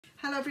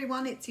Hello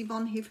everyone, it's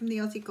Yvonne here from the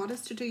Aussie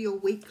Goddess to do your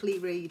weekly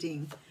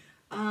reading.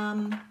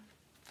 And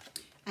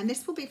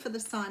this will be for the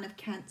sign of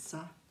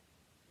Cancer.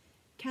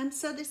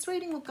 Cancer, this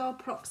reading will go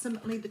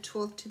approximately the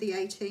 12th to the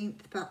 18th,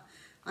 but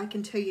I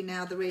can tell you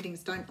now the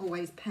readings don't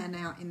always pan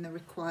out in the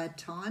required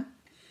time.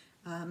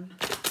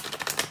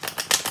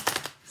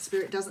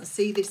 Spirit doesn't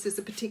see this as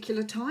a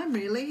particular time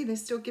really. They're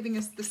still giving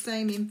us the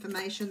same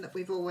information that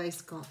we've always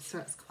got, so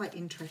it's quite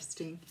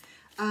interesting.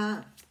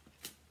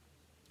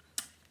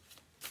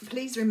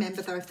 Please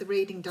remember though, if the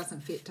reading doesn't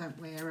fit, don't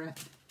wear it.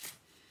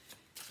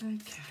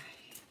 Okay.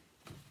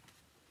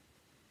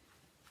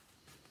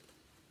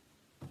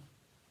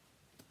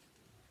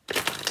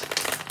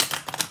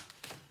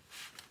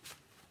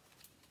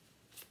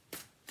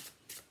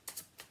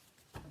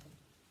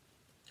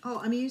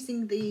 Oh, I'm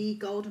using the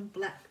Golden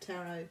Black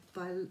Tarot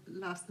by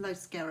Lo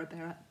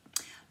Scarabeo.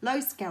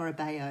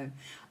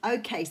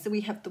 Okay, so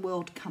we have the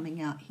World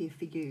coming out here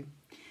for you.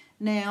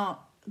 Now,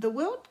 the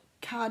World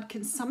card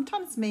can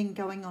sometimes mean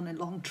going on a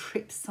long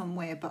trip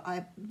somewhere, but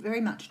I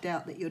very much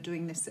doubt that you're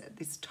doing this at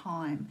this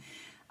time.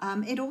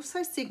 It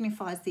also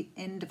signifies the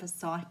end of a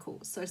cycle.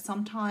 So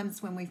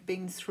sometimes when we've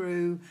been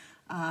through,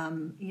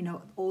 you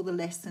know, all the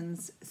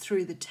lessons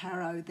through the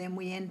tarot, then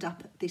we end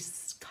up at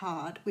this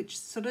card, which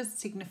sort of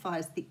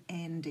signifies the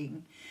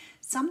ending.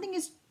 Something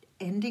is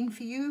ending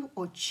for you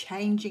or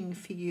changing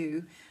for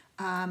you,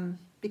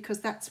 because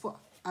that's what,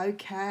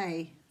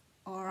 okay,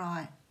 all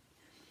right.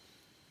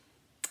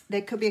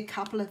 There could be a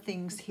couple of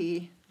things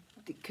here,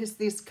 because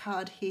this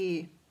card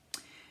here,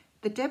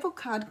 the Devil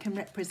card can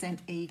represent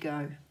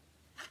ego.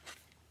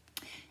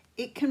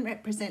 It can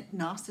represent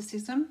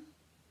narcissism.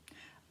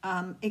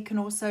 It can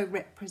also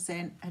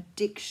represent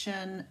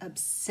addiction,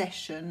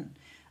 obsession,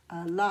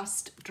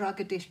 lust,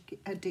 drug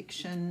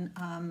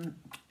addiction,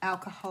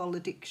 alcohol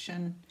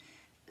addiction.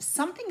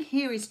 Something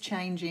here is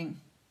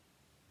changing.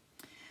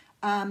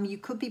 You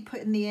could be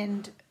putting the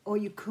end, or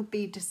you could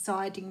be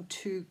deciding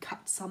to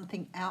cut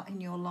something out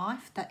in your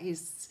life that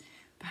is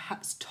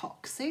perhaps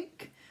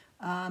toxic.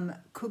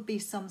 Could be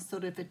some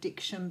sort of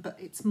addiction, but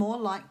it's more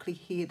likely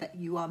here that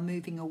you are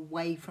moving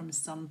away from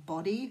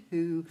somebody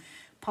who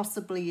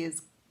possibly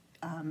is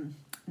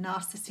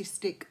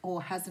narcissistic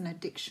or has an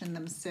addiction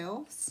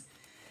themselves.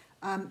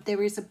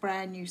 There is a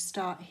brand new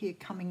start here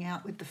coming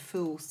out with the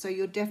Fool, so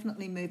you're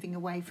definitely moving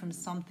away from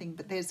something,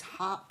 but there's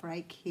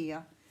heartbreak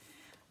here.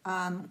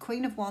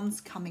 Queen of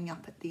Wands coming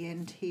up at the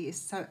end here,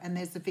 so, and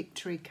there's a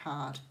Victory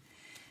card.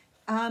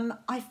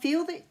 I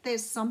feel that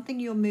there's something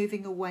you're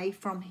moving away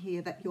from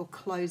here that you're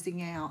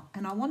closing out,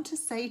 and I want to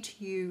say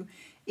to you,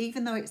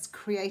 even though it's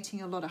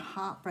creating a lot of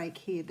heartbreak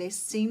here, there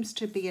seems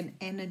to be an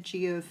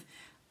energy of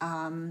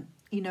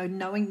you know,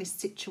 knowing this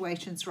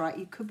situation's right.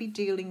 You could be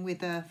dealing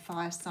with a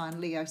fire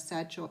sign, Leo,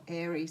 Sag or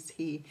Aries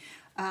here.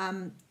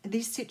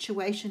 This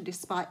situation,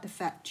 despite the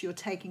fact you're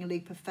taking a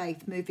leap of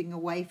faith, moving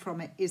away from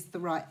it is the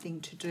right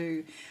thing to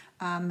do.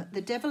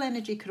 The Devil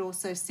energy could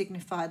also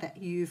signify that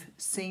you've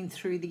seen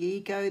through the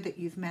ego, that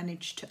you've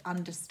managed to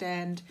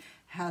understand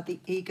how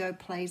the ego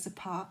plays a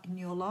part in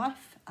your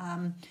life,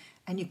 and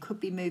you could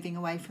be moving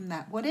away from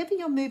that. Whatever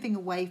you're moving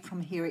away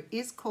from here, it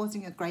is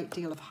causing a great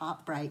deal of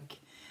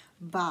heartbreak,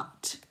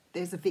 but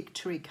there's a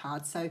Victory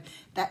card. So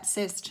that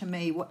says to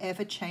me,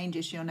 whatever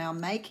changes you're now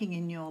making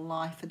in your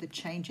life are the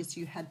changes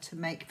you had to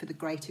make for the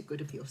greater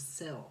good of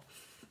yourself.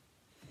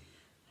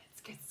 Let's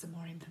get some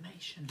more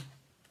information.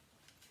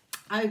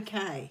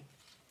 Okay.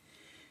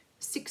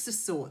 Six of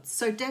Swords.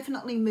 So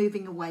definitely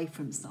moving away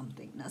from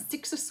something. Now,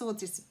 Six of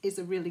Swords is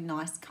a really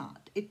nice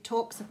card. It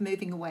talks of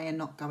moving away and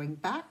not going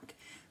back,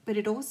 but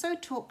it also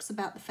talks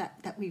about the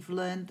fact that we've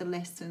learned the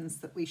lessons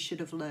that we should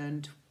have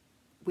learned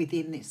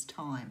within this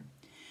time.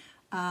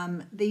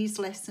 These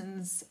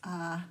lessons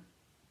are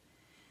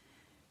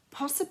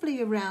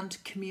possibly around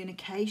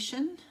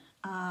communication,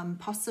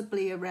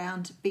 possibly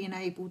around being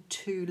able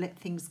to let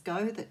things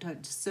go that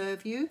don't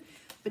serve you,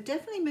 but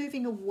definitely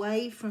moving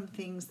away from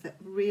things that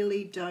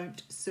really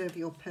don't serve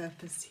your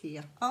purpose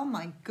here. Oh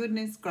my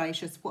goodness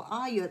gracious, what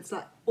are you? It's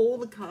like all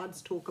the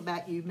cards talk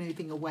about you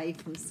moving away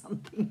from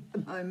something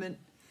at the moment.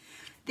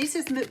 This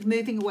is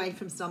moving away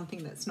from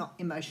something that's not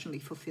emotionally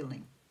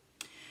fulfilling.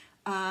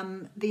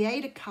 The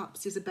Eight of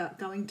Cups is about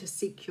going to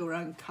seek your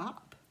own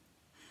cup,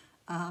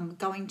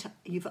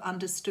 you've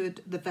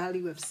understood the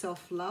value of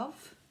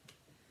self-love,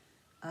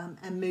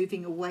 and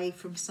moving away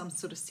from some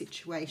sort of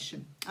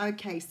situation.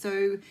 Okay,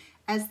 so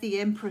as the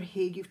Emperor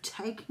here, you've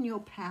taken your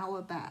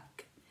power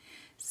back.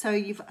 So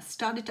you've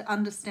started to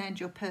understand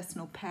your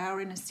personal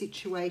power in a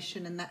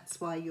situation, and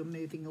that's why you're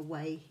moving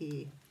away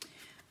here.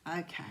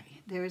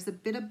 Okay, there is a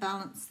bit of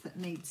balance that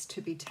needs to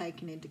be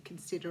taken into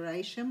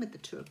consideration with the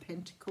Two of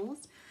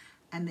Pentacles.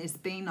 And there's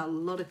been a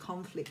lot of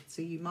conflict,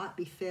 so you might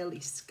be fairly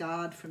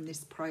scarred from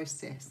this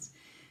process.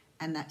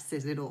 And that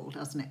says it all,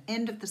 doesn't it?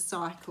 End of the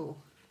cycle.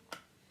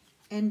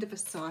 End of a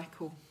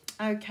cycle.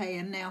 Okay,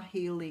 and now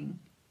healing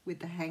with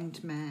the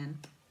Hanged Man.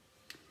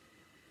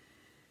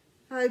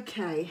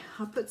 Okay,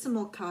 I'll put some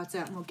more cards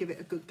out and we'll give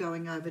it a good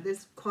going over.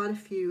 There's quite a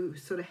few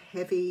sort of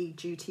heavy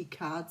duty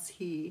cards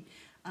here.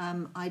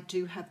 I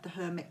do have the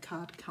Hermit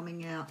card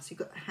coming out. So you've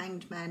got the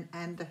Hanged Man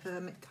and the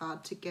Hermit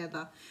card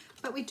together.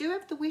 But we do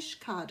have the Wish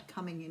card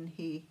coming in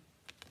here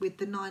with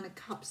the Nine of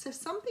Cups. So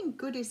something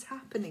good is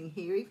happening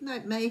here, even though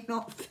it may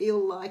not feel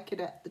like it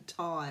at the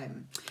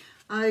time.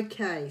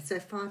 Okay, so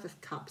Five of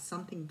Cups.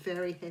 Something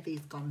very heavy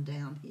has gone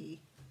down here.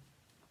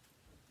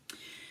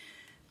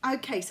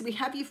 Okay, so we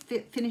have you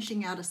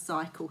finishing out a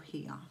cycle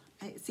here.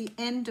 It's the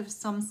end of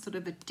some sort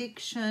of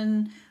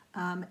addiction,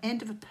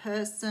 end of a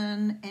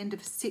person, end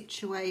of a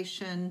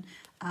situation,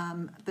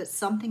 but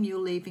something you're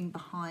leaving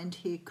behind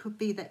here. Could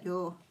be that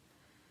you're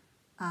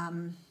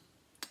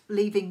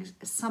leaving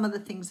some of the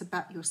things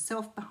about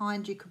yourself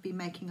behind. You could be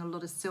making a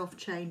lot of self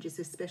changes,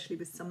 especially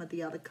with some of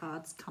the other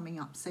cards coming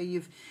up. So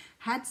you've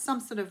had some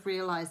sort of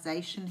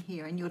realization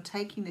here and you're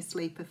taking this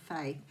leap of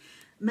faith.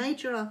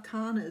 Major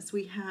arcanas,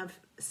 we have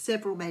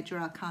several major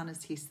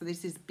arcanas here, so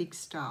this is big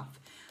stuff.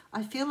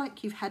 I feel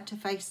like you've had to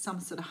face some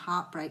sort of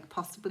heartbreak,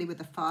 possibly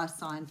with a fire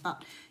sign,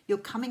 but you're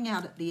coming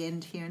out at the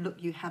end here, and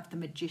look, you have the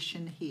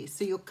Magician here.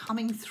 So you're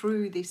coming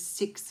through this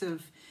Six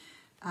of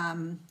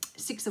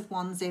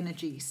Wands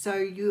energy. So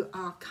you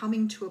are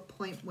coming to a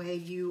point where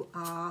you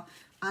are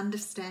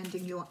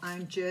understanding your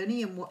own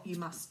journey and what you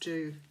must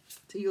do.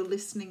 So you're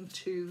listening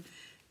to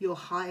your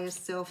higher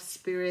self,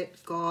 spirit,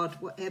 God,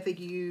 whatever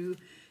you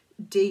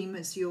deem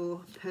as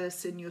your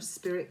person, your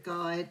spirit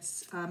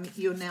guides.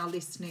 You're now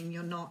listening.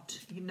 You're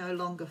no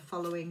longer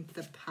following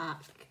the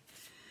pack.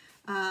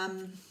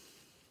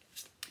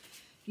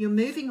 You're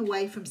moving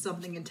away from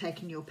something and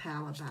taking your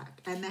power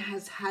back. And there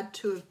has had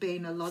to have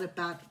been a lot of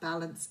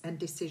balance and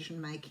decision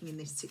making in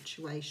this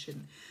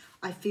situation.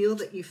 I feel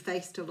that you've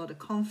faced a lot of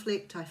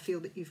conflict. I feel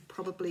that you've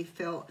probably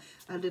felt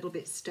a little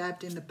bit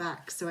stabbed in the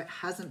back. So it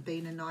hasn't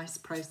been a nice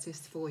process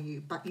for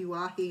you, but you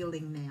are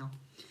healing now.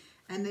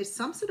 And there's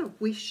some sort of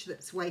wish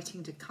that's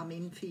waiting to come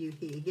in for you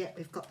here. Yeah,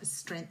 we've got the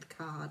Strength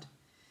card.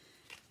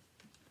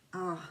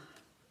 Oh,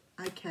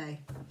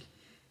 okay.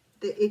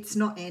 It's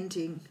not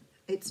ending.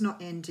 It's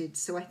not ended.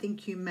 So I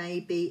think you may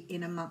be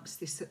in amongst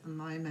this at the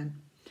moment.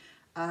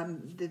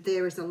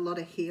 There is a lot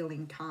of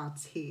healing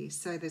cards here.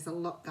 So there's a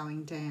lot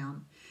going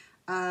down.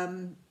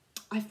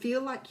 I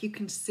feel like you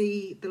can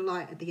see the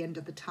light at the end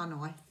of the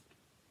tunnel. I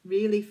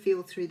really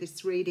feel through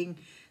this reading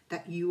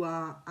that you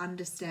are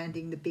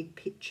understanding the big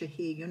picture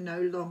here. You're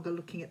no longer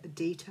looking at the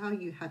detail.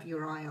 You have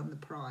your eye on the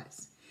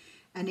prize.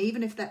 And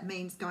even if that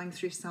means going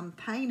through some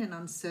pain and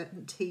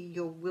uncertainty,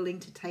 you're willing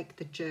to take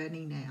the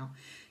journey now.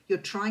 You're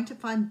trying to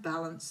find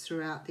balance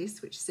throughout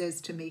this, which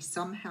says to me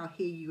somehow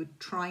here you're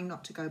trying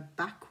not to go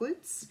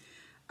backwards,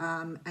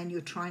 and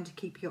you're trying to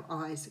keep your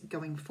eyes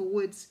going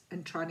forwards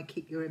and trying to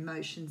keep your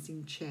emotions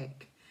in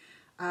check.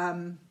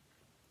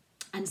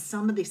 And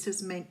some of this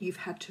has meant you've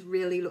had to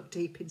really look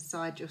deep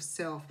inside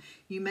yourself.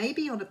 You may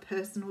be on a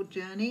personal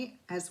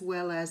journey as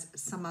well as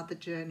some other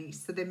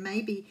journeys. So there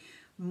may be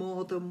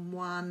more than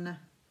one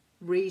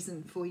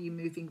reason for you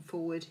moving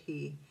forward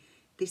here.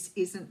 This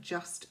isn't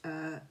just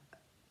a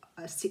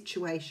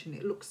situation.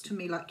 It looks to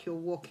me like you're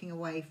walking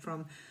away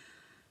from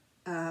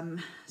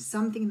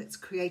something that's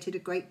created a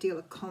great deal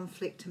of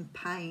conflict and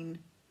pain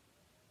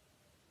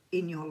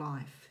in your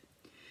life.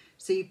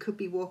 So you could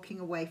be walking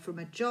away from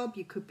a job,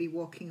 you could be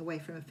walking away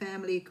from a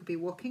family, you could be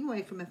walking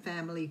away from a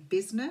family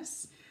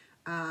business,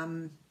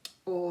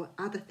 or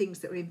other things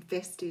that are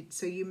invested.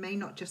 So you may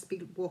not just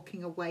be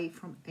walking away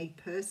from a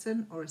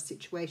person or a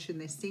situation.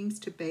 There seems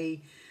to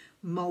be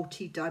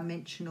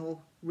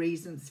multi-dimensional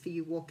reasons for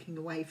you walking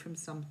away from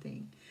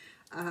something.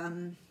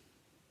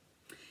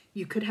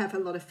 You could have a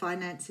lot of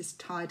finances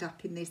tied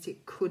up in this.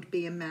 It could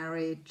be a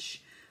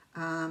marriage.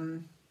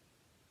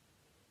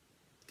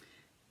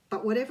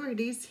 But whatever it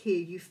is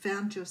here, you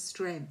found your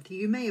strength.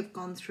 You may have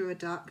gone through a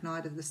dark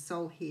night of the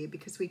soul here,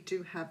 because we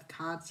do have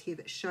cards here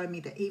that show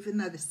me that even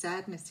though the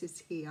sadness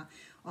is here,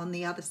 on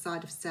the other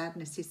side of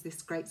sadness is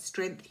this great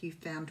strength you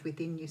found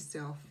within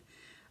yourself.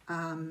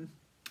 And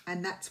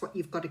that's what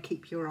you've got to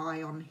keep your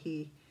eye on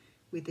here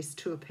with this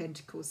Two of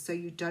Pentacles, so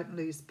you don't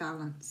lose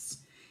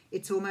balance.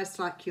 It's almost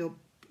like you're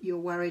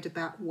worried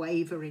about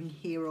wavering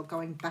here or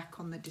going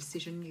back on the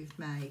decision you've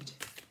made.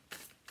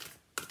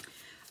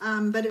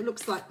 But it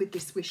looks like with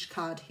this Wish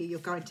card here, you're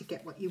going to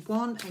get what you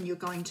want, and you're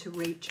going to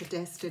reach a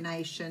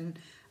destination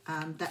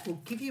that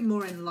will give you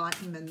more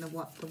enlightenment than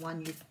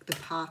the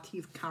path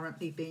you've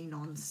currently been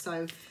on.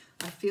 So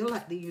I feel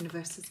like the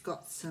universe has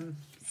got some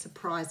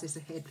surprises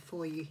ahead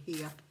for you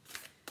here,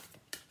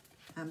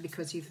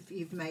 because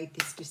you've made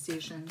this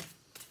decision.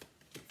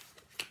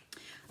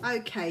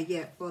 Okay,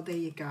 yeah, well, there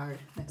you go.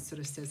 That sort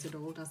of says it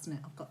all, doesn't it?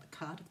 I've got the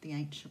card of the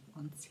Ancient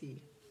Ones here.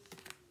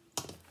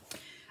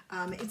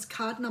 It's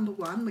card number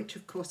 1, which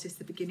of course is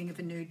the beginning of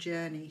a new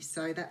journey.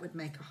 So that would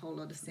make a whole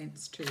lot of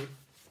sense too.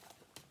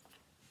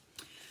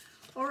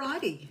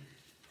 Alrighty.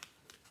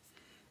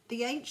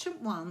 The Ancient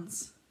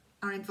Ones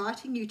are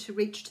inviting you to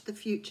reach to the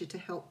future to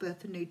help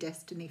birth a new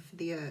destiny for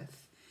the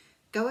earth.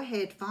 Go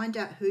ahead, find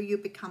out who you're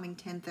becoming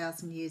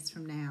 10,000 years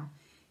from now.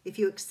 If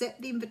you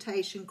accept the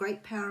invitation,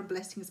 great power and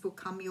blessings will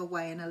come your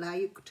way and allow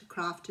you to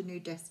craft a new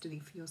destiny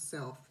for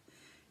yourself.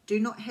 Do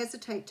not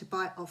hesitate to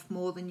bite off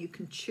more than you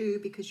can chew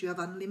because you have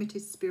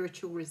unlimited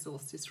spiritual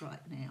resources right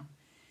now.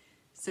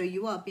 So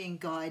you are being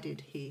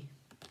guided here.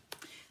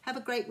 Have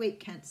a great week,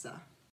 Cancer.